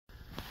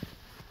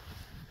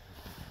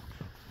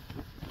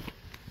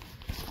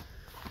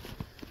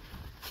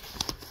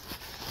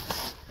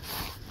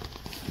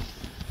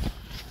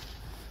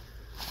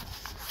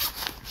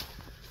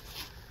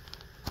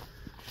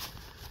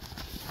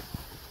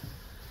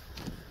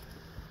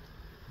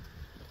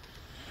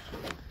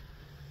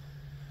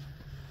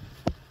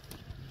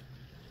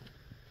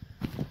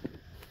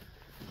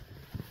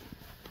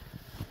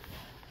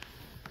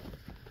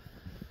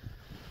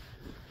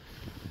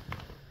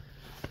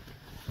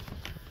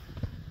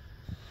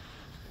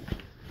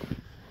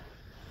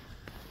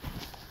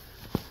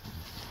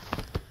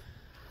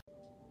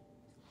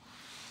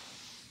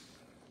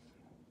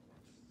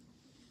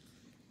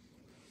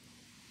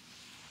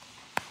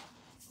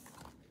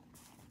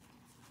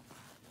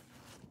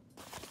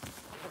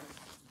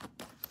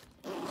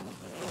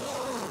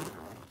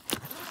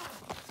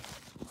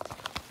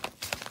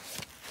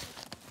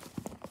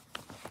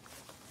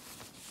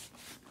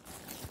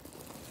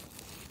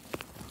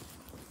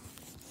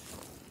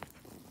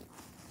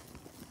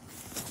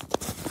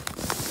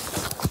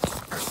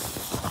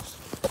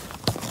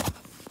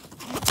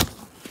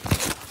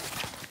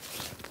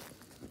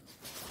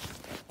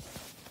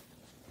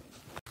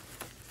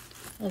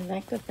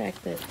like the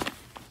fact that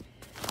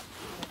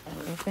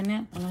I open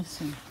it.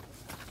 Listen.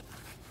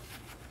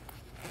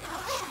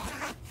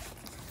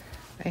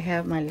 I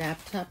have my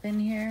laptop in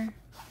here,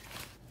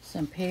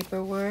 some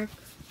paperwork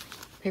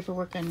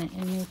I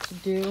need to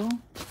do,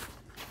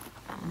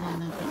 and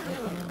then I can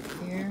open up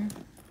here,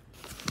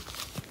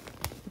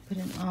 put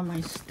in all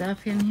my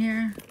stuff in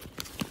here.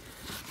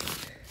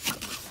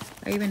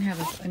 I even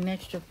have an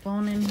extra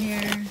phone in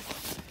here,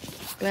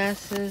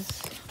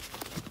 glasses,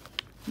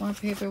 more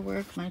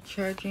paperwork, my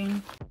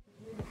charging.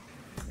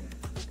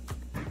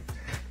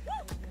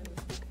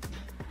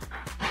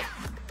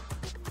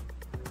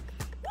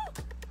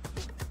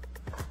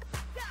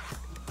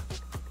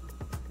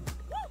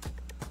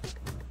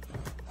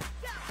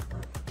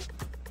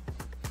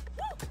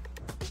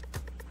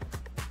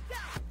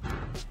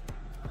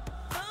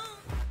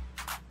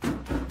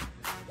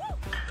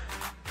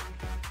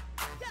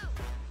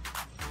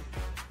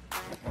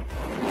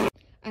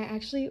 I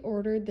actually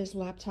ordered this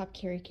laptop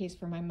carry case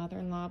for my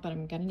mother-in-law, but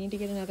I'm gonna need to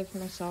get another for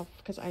myself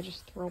because I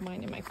just throw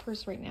mine in my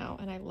purse right now,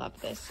 and I love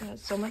this. It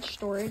has so much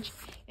storage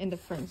in the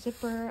front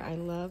zipper. I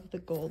love the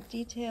gold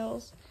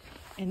details,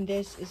 and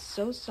this is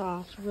so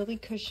soft, really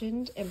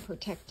cushioned and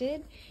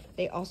protected.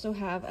 They also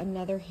have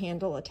another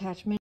handle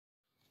attachment